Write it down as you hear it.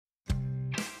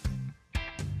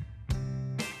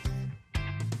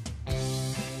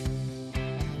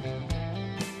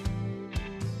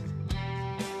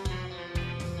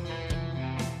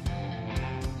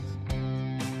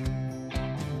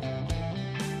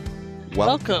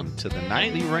Welcome to the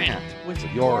Nightly Rant with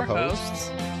your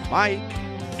hosts, Mike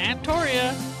and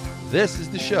Torya. This is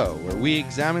the show where we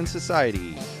examine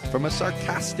society from a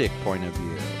sarcastic point of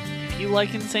view. If you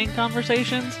like insane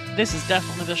conversations, this is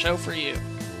definitely the show for you.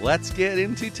 Let's get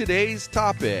into today's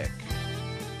topic.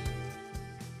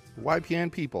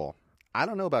 YPN people, I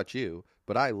don't know about you,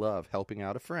 but I love helping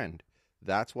out a friend.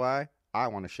 That's why I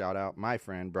want to shout out my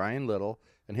friend Brian Little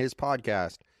and his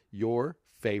podcast, Your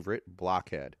Favorite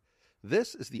Blockhead.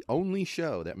 This is the only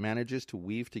show that manages to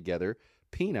weave together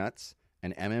peanuts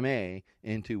and MMA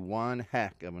into one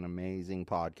heck of an amazing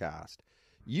podcast.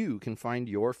 You can find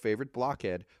Your Favorite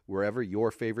Blockhead wherever your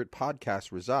favorite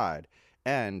podcasts reside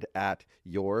and at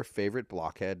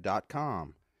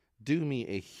yourfavoriteblockhead.com. Do me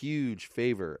a huge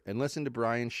favor and listen to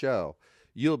Brian's show.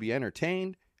 You'll be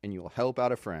entertained and you'll help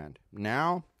out a friend.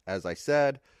 Now, as I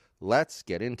said, let's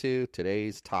get into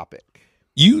today's topic.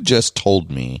 You just told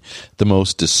me the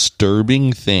most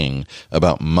disturbing thing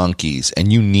about monkeys, and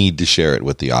you need to share it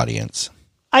with the audience.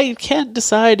 I can't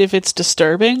decide if it's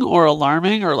disturbing or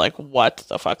alarming or like what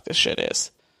the fuck this shit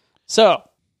is. So,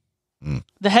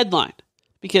 the headline,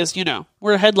 because, you know,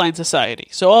 we're a headline society,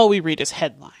 so all we read is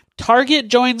headline. Target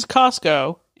joins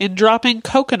Costco in dropping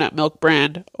coconut milk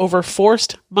brand over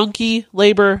forced monkey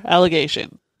labor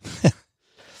allegation.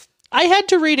 I had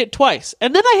to read it twice,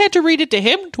 and then I had to read it to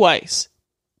him twice.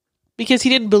 Because he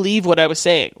didn't believe what I was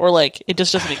saying, or like it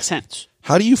just doesn't make sense.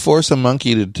 How do you force a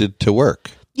monkey to work?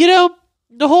 You know,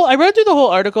 I read through the whole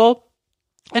article,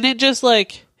 and it just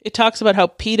like it talks about how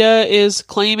PETA is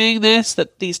claiming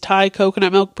that these Thai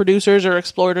coconut milk producers are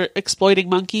exploiting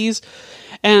monkeys,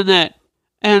 and that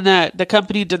the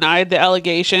company denied the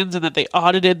allegations, and that they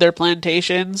audited their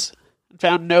plantations and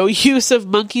found no use of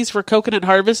monkeys for coconut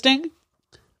harvesting.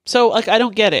 So like I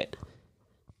don't get it.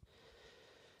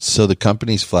 So the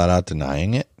company's flat out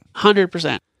denying it?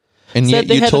 100%. And yet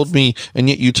you told me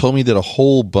that a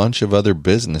whole bunch of other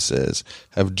businesses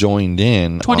have joined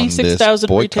in 26,000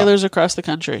 retailers across the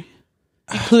country,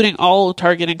 including all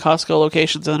Target and Costco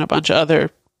locations and a bunch of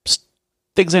other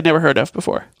things I never heard of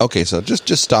before. Okay, so just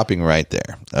stopping right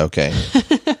there. Okay.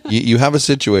 you have a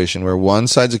situation where one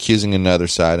side's accusing another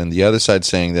side and the other side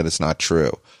saying that it's not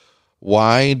true.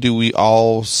 Why do we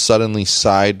all suddenly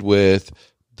side with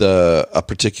a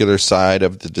particular side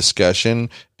of the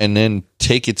discussion and then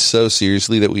take it so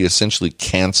seriously that we essentially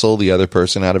cancel the other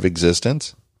person out of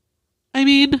existence? I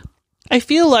mean, I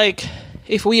feel like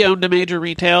if we owned a major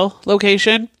retail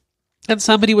location and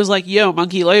somebody was like, yo,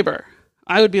 monkey labor,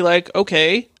 I would be like,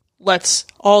 okay, let's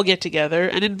all get together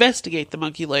and investigate the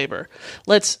monkey labor.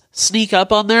 Let's sneak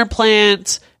up on their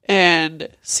plants and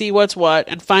see what's what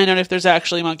and find out if there's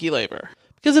actually monkey labor.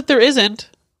 Because if there isn't,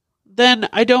 then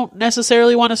I don't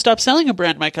necessarily want to stop selling a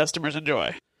brand my customers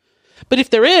enjoy. But if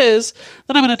there is,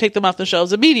 then I'm going to take them off the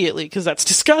shelves immediately because that's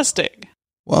disgusting.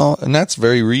 Well, and that's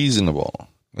very reasonable.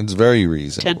 It's very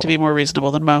reasonable. Tend to be more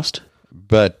reasonable than most.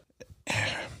 But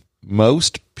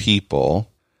most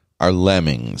people are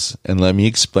lemmings. And let me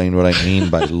explain what I mean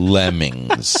by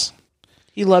lemmings.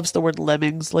 He loves the word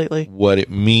lemmings lately. What it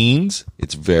means,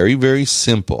 it's very, very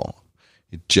simple.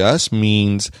 It just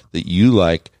means that you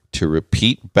like to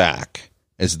repeat back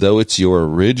as though it's your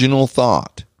original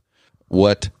thought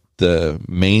what the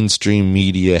mainstream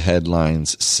media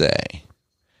headlines say.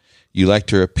 You like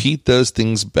to repeat those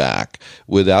things back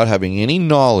without having any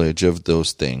knowledge of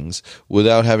those things,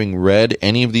 without having read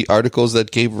any of the articles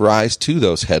that gave rise to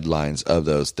those headlines of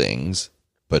those things.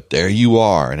 But there you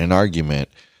are in an argument,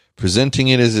 presenting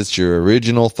it as it's your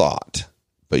original thought,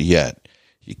 but yet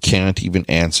you can't even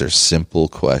answer simple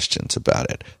questions about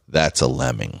it. That's a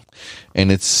lemming.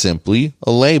 And it's simply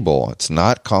a label. It's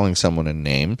not calling someone a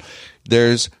name.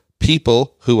 There's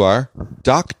people who are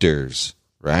doctors,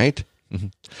 right?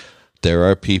 There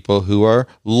are people who are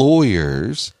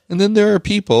lawyers. And then there are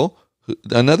people,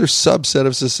 another subset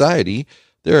of society,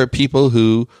 there are people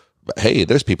who, hey,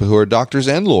 there's people who are doctors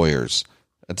and lawyers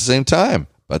at the same time.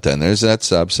 But then there's that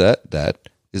subset that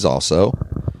is also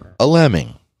a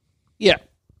lemming. Yeah.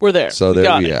 We're there. So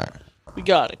there we are. We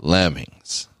got it.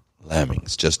 Lemmings,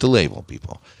 just a label,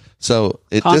 people. So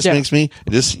it Calm just down. makes me,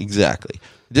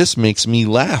 makes me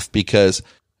laugh because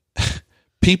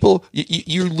people,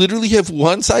 you literally have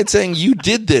one side saying, you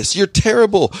did this, you're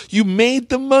terrible, you made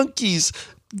the monkeys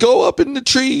go up in the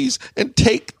trees and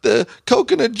take the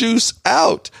coconut juice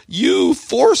out. You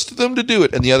forced them to do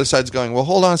it. And the other side's going, well,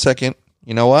 hold on a second.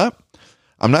 You know what?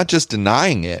 I'm not just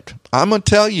denying it. I'm going to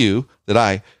tell you that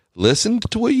I listened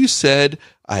to what you said.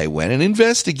 I went and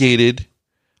investigated.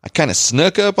 I kind of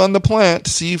snuck up on the plant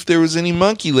to see if there was any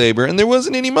monkey labor, and there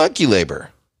wasn't any monkey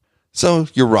labor. So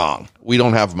you're wrong. We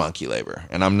don't have monkey labor,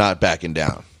 and I'm not backing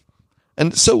down.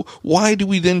 And so why do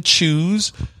we then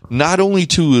choose not only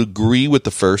to agree with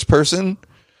the first person,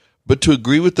 but to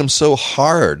agree with them so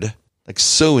hard, like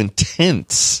so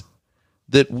intense,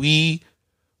 that we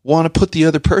want to put the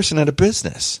other person out of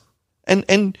business?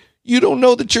 And you don't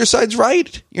know that your side's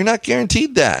right. You're not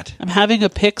guaranteed that. I'm having a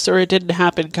pix or it didn't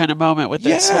happen kind of moment with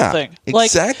this whole thing.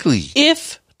 Exactly. Like,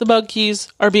 if the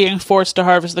monkeys are being forced to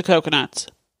harvest the coconuts,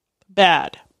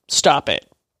 bad. Stop it.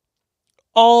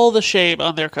 All the shame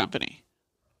on their company.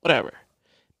 Whatever.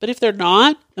 But if they're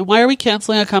not, then why are we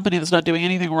canceling a company that's not doing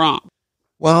anything wrong?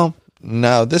 Well,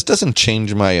 no, this doesn't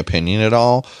change my opinion at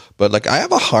all. But like, I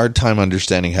have a hard time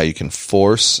understanding how you can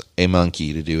force a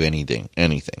monkey to do anything.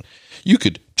 You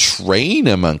could train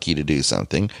a monkey to do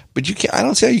something, but you can't. I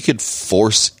don't see how you could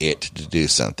force it to do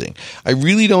something. I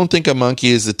really don't think a monkey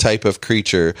is the type of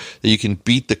creature that you can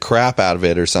beat the crap out of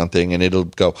it or something, and it'll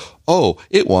go, "Oh,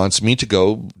 it wants me to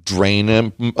go drain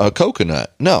a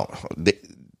coconut." No,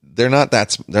 they're not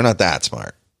that. They're not that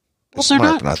smart. Well, they're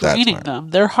not training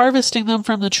them. They're harvesting them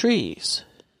from the trees.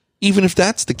 Even if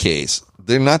that's the case,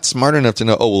 they're not smart enough to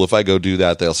know, oh, well, if I go do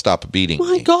that, they'll stop beating me.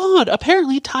 My God.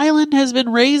 Apparently, Thailand has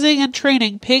been raising and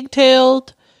training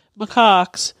pig-tailed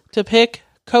macaques to pick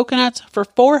coconuts for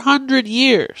 400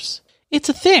 years. It's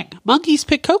a thing. Monkeys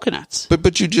pick coconuts.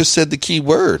 But you just said the key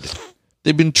word.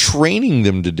 They've been training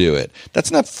them to do it.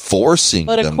 That's not forcing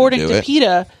them to do it. But according to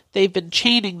PETA, they've been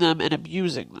chaining them and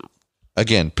abusing them.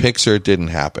 Again, Pixar, it didn't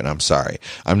happen. I'm sorry.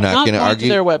 I'm not going to argue.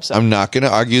 Their website. I'm not going to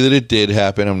argue that it did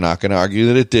happen. I'm not going to argue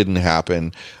that it didn't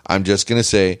happen. I'm just going to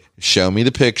say, show me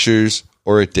the pictures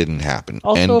or it didn't happen.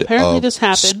 Also, End apparently of this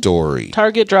happened. Story.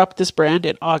 Target dropped this brand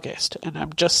in August, and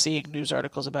I'm just seeing news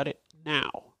articles about it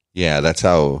now. Yeah, that's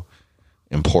how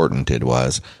important it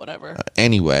was. Whatever.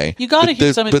 Anyway. You got to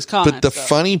hear some of these comments. But the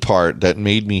funny part that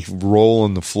made me roll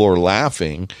on the floor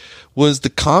laughing was the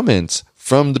comments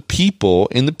from the people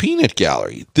in the peanut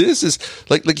gallery. This is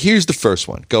like here's the first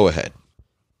one. Go ahead.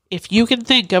 If you can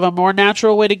think of a more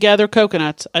natural way to gather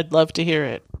coconuts, I'd love to hear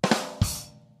it.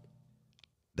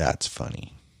 That's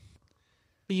funny.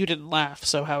 But you didn't laugh,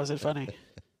 so how is it funny?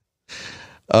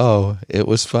 Oh, it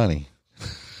was funny.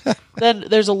 Then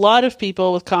there's a lot of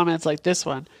people with comments like this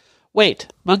one. Wait,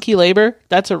 monkey labor?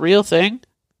 That's a real thing?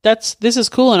 This is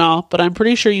cool and all, but I'm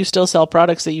pretty sure you still sell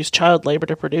products that use child labor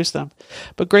to produce them.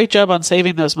 But great job on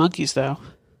saving those monkeys, though.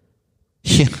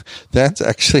 Yeah, that's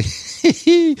actually,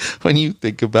 when you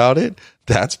think about it,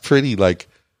 that's pretty like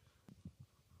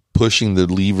pushing the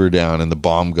lever down and the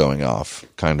bomb going off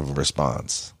kind of a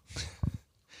response.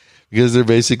 Because they're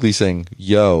basically saying,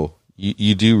 yo,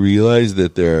 you do realize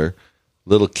that they're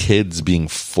little kids being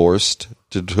forced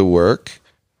to work,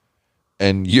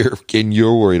 and you're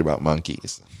worried about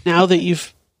monkeys. Now that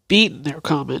you've beaten their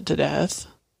comment to death.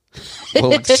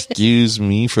 Well, excuse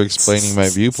me for explaining my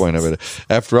viewpoint of it.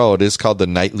 After all, it is called the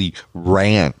nightly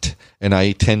rant, and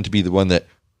I tend to be the one that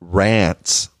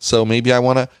rants. So maybe I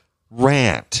want to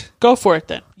rant. Go for it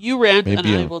then. You rant,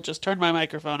 maybe and I will just turn my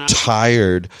microphone on.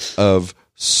 Tired of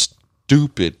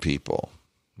stupid people.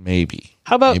 Maybe.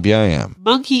 How about maybe I am.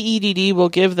 Monkey EDD will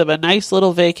give them a nice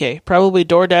little vacay. Probably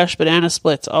DoorDash banana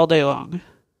splits all day long.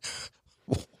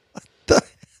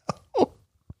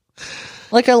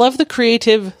 Like, I love the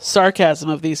creative sarcasm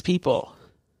of these people.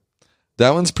 That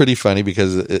one's pretty funny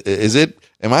because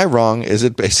am I wrong? Is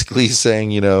it basically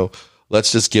saying,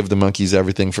 let's just give the monkeys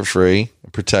everything for free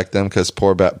and protect them because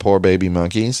poor baby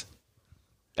monkeys?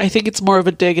 I think it's more of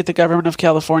a dig at the government of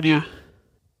California.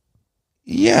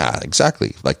 Yeah,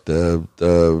 exactly. Like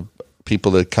the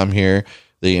people that come here,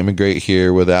 they immigrate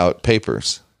here without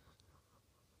papers.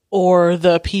 Or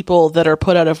the people that are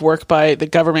put out of work by the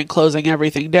government closing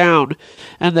everything down,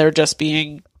 and they're just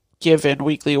being given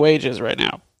weekly wages right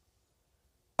now.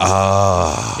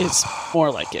 It's more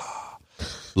like it.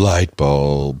 Light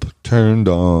bulb turned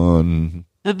on.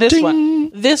 And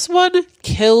this one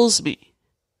kills me.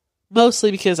 Mostly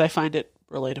because I find it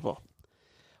relatable.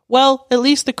 Well, at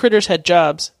least the critters had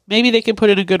jobs. Maybe they can put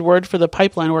in a good word for the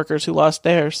pipeline workers who lost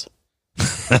theirs.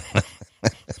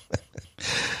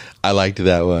 I liked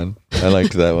that one. I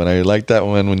liked that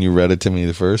one when you read it to me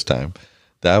the first time.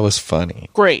 That was funny.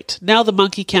 Great. Now the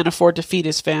monkey can't afford to feed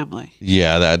his family.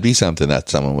 Yeah, that'd be something that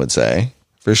someone would say.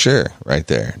 For sure. Right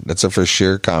there. That's a for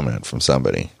sure comment from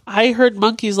somebody. I heard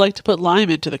monkeys like to put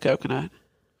lime into the coconut.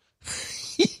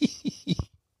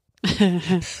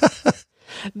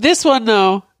 This one,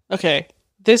 though. Okay.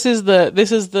 This is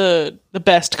the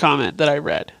best comment that I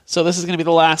read. So this is going to be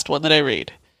the last one that I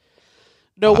read.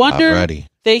 No wonder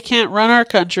they can't run our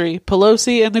country.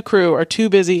 Pelosi and the crew are too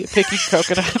busy picking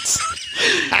coconuts.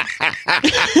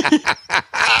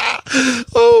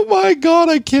 Oh my God,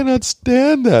 I cannot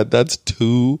stand that. That's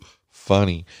too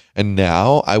funny. And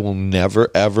now I will never,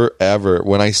 ever, ever,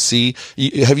 when I see,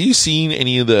 have you seen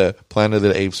any of the Planet of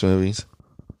the Apes movies?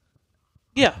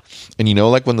 Yeah. And you know,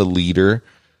 like when the leader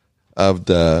of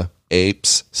the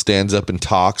apes stands up and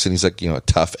talks and he's like, a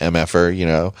tough MFer,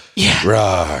 Yeah.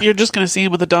 Rawr. You're just going to see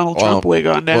him with a Donald Trump wig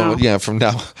on now. Well, yeah, from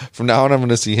now on, I'm going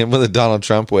to see him with a Donald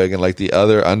Trump wig and like the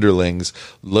other underlings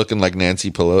looking like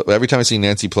Nancy Pelosi. Every time I see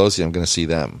Nancy Pelosi, I'm going to see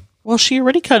them. Well, she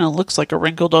already kind of looks like a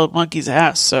wrinkled old monkey's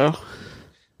ass, so.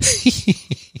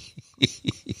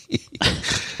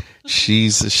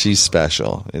 She's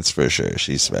special. It's for sure.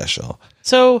 She's special.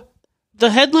 So the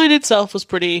headline itself was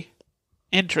pretty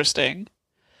interesting.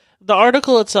 The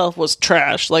article itself was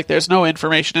trash. Like, there's no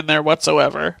information in there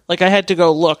whatsoever. Like, I had to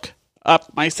go look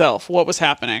up myself what was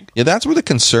happening. Yeah, that's where the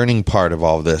concerning part of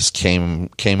all of this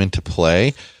came into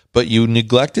play. But you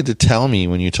neglected to tell me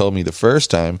when you told me the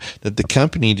first time that the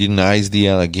company denies the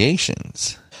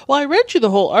allegations. Well, I read you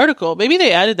the whole article. Maybe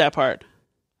they added that part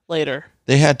later.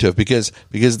 They had to have because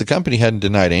the company hadn't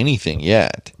denied anything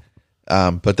yet.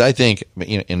 But I think,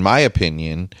 in my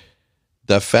opinion,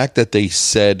 the fact that they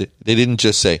didn't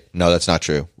just say, no, that's not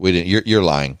true. We didn't. You're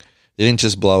lying. They didn't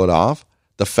just blow it off.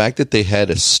 The fact that they had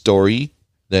a story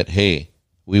that, hey,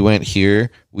 we went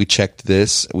here, we checked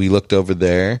this, we looked over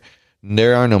there.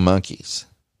 There are no monkeys.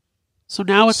 So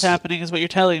now what's happening is what you're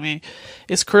telling me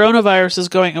is coronavirus is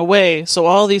going away. So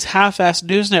all these half-assed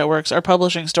news networks are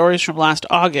publishing stories from last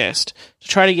August to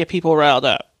try to get people riled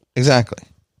up. Exactly.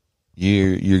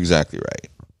 You're exactly right.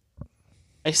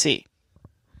 I see.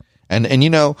 And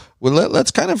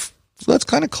let's kind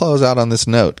of close out on this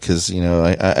note because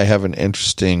I have an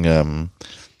interesting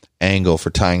angle for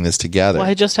tying this together. Well,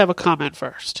 I just have a comment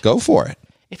first. Go for it.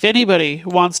 If anybody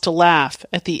wants to laugh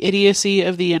at the idiocy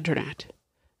of the internet,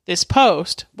 this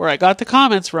post where I got the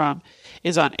comments from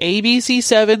is on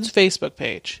ABC7's Facebook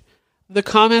page. The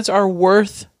comments are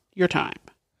worth your time.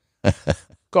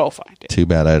 Go find it. Too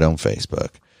bad I don't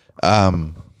Facebook.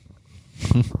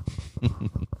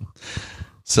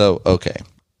 So, okay.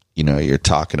 You're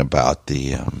talking about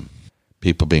the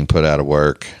people being put out of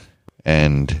work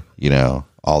and,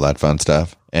 all that fun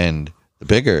stuff. And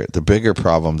the bigger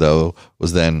problem, though,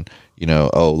 was then,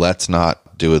 let's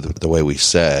not do it the way we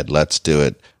said. Let's do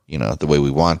it, the way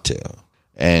we want to.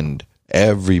 And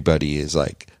everybody is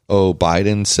like, oh,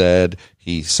 Biden said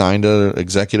he signed an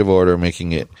executive order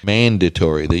making it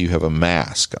mandatory that you have a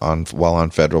mask while on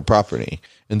federal property,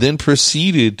 and then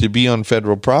proceeded to be on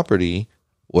federal property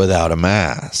without a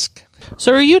mask.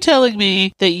 So are you telling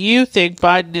me that you think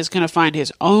Biden is going to find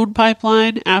his own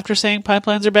pipeline after saying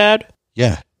pipelines are bad?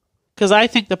 Yeah. Because I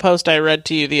think the post I read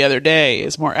to you the other day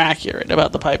is more accurate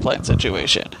about the pipeline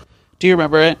situation. Do you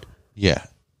remember it? Yeah.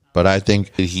 But I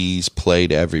think that he's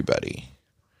played everybody.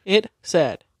 It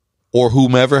said. Or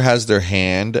whomever has their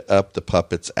hand up the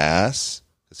puppet's ass,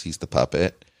 because he's the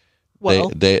puppet, Well,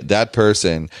 that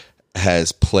person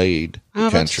has played the I'm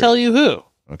about country. to tell you who.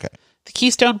 Okay. The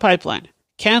Keystone Pipeline,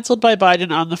 canceled by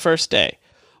Biden on the first day.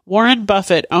 Warren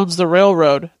Buffett owns the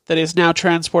railroad that is now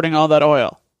transporting all that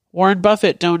oil. Warren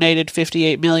Buffett donated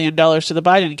 $58 million to the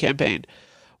Biden campaign.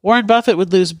 Warren Buffett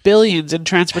would lose billions in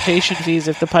transportation fees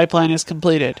if the pipeline is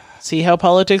completed. See how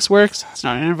politics works? It's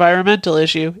not an environmental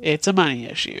issue. It's a money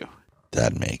issue.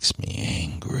 That makes me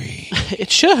angry.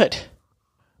 It should.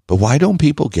 But why don't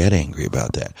people get angry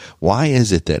about that? Why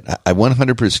is it that I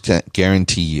 100%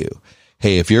 guarantee you,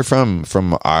 hey, if you're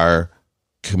from our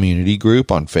community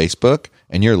group on Facebook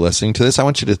and you're listening to this, I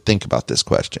want you to think about this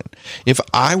question. If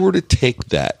I were to take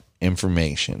that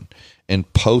information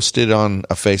and post it on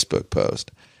a Facebook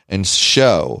post and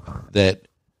show that,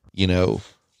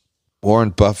 Warren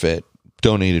Buffett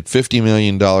donated $50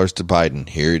 million to Biden,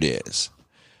 here it is.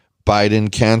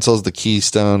 Biden cancels the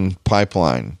Keystone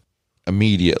Pipeline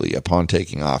immediately upon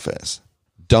taking office.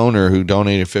 Donor who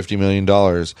donated $50 million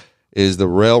is the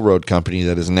railroad company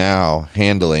that is now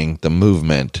handling the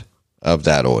movement of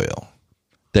that oil.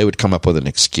 They would come up with an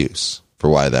excuse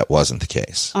for why that wasn't the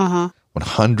case.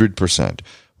 100%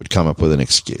 would come up with an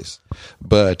excuse.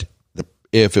 But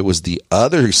if it was the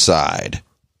other side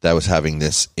that was having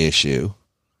this issue,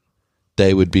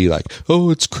 they would be like, oh,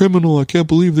 it's criminal. I can't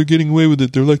believe they're getting away with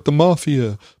it. They're like the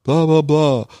mafia. Blah, blah,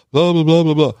 blah. Blah, blah, blah,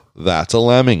 blah, blah. That's a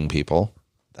lemming, people.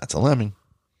 That's a lemming.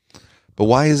 But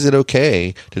why is it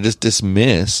okay to just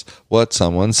dismiss what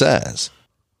someone says,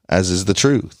 as is the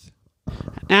truth?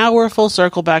 Now we're full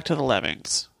circle back to the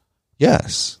Lemmings.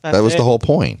 Yes, That's that was it. the whole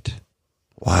point.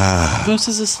 Wow. Moose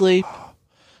is asleep.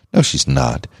 No, she's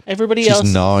not. Everybody else She's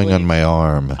is gnawing asleep. on my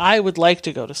arm. I would like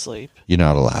to go to sleep. You're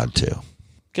not allowed to.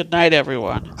 Good night,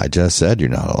 everyone. I just said you're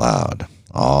not allowed.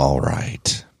 All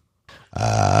right.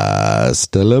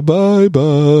 Hasta la bye-bye.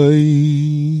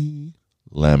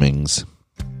 Lemmings.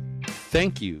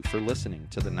 Thank you for listening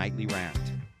to the Nightly Rant.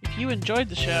 If you enjoyed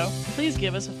the show, please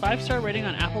give us a 5-star rating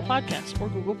on Apple Podcasts or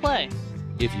Google Play.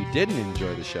 If you didn't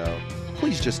enjoy the show,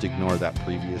 please just ignore that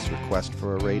previous request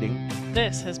for a rating.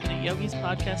 This has been a Yogi's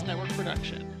Podcast Network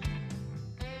production.